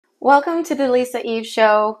Welcome to the Lisa Eve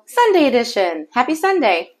Show, Sunday edition. Happy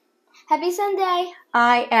Sunday. Happy Sunday.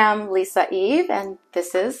 I am Lisa Eve, and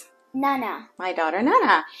this is Nana. my daughter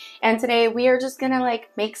Nana. And today we are just going to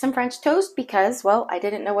make some French toast because, well, I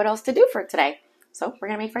didn't know what else to do for today. So we're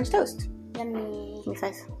going to make French toast. Yummy.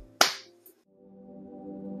 Size.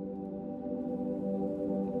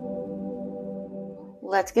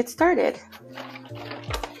 Let's get started.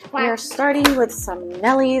 We are starting with some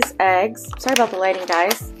Nellie's eggs. Sorry about the lighting,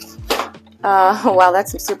 guys. Wow,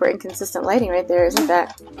 that's some super inconsistent lighting right there, isn't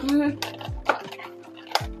that? Mm-hmm.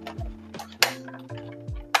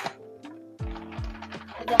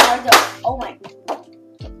 It's hard to. Oh my.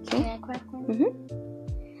 Can I crack one?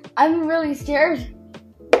 Mm-hmm. I'm really scared.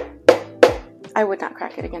 I would not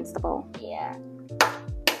crack it against the bowl. Yeah.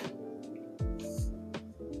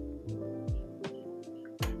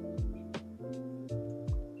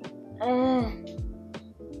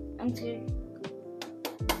 I'm scared.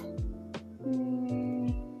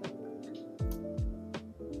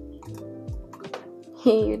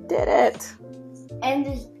 You did it. And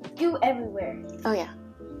there's goo everywhere. Oh, yeah.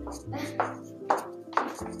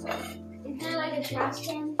 Is there like a trash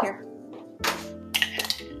can? Here.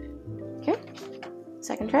 Okay.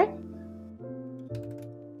 Second try.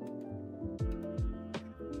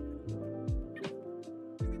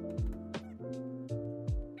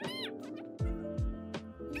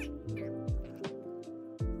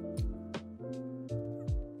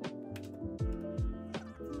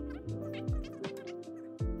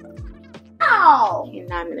 Ow! Okay,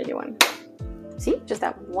 now I'm going to do one. See? Just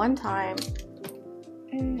that one time.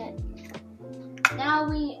 Now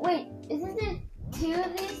wait, isn't there two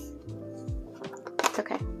of these? It's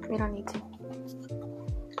okay. We don't need to.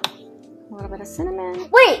 A little bit of cinnamon.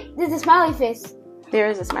 Wait, there's a smiley face. There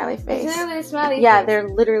is a smiley face. There's literally a smiley face. Yeah, there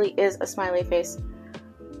literally is a smiley face.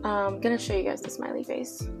 I'm going to show you guys the smiley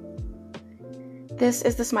face. This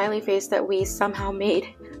is the smiley face that we somehow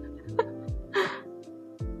made.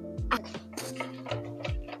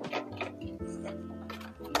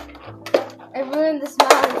 I ruined the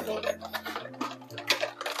smiley face.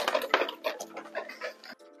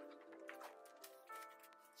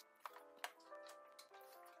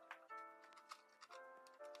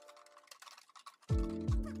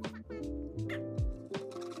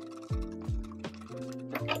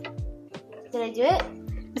 Did I do it?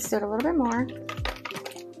 Let's do it a little bit more.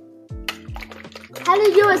 How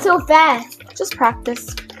did you do it so fast? Just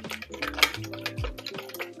practice.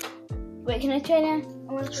 Wait, can I try now?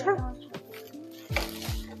 I want to try. Sure.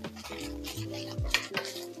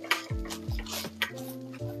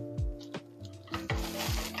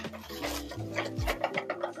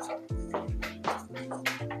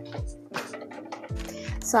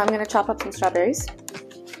 So I'm going to chop up some strawberries.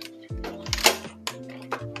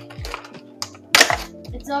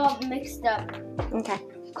 It's all mixed up. Okay.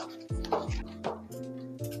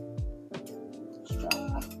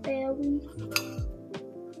 Strawberry.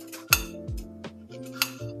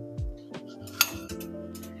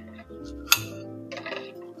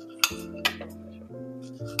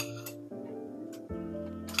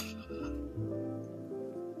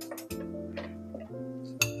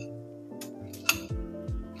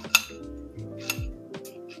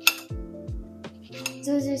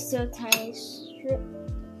 Those are so tiny strips.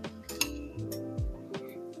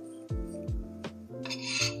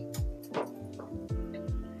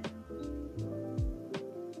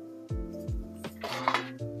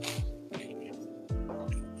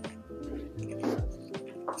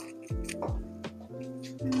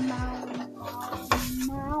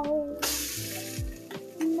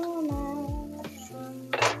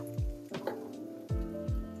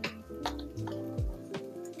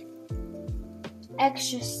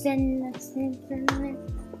 Extra sin, extra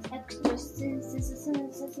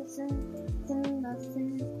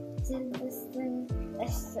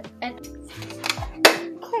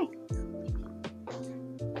Okay.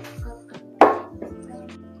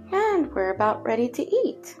 And we're about ready to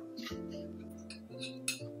eat.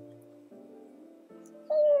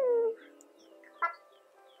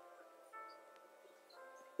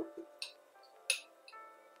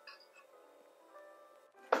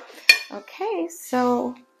 Okay,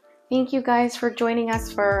 so thank you guys for joining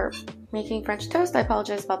us for making French toast. I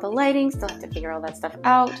apologize about the lighting, still have to figure all that stuff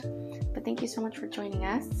out. But thank you so much for joining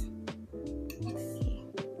us. Let's see.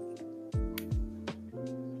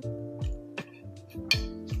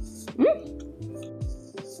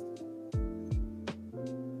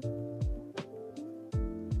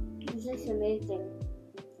 This is amazing.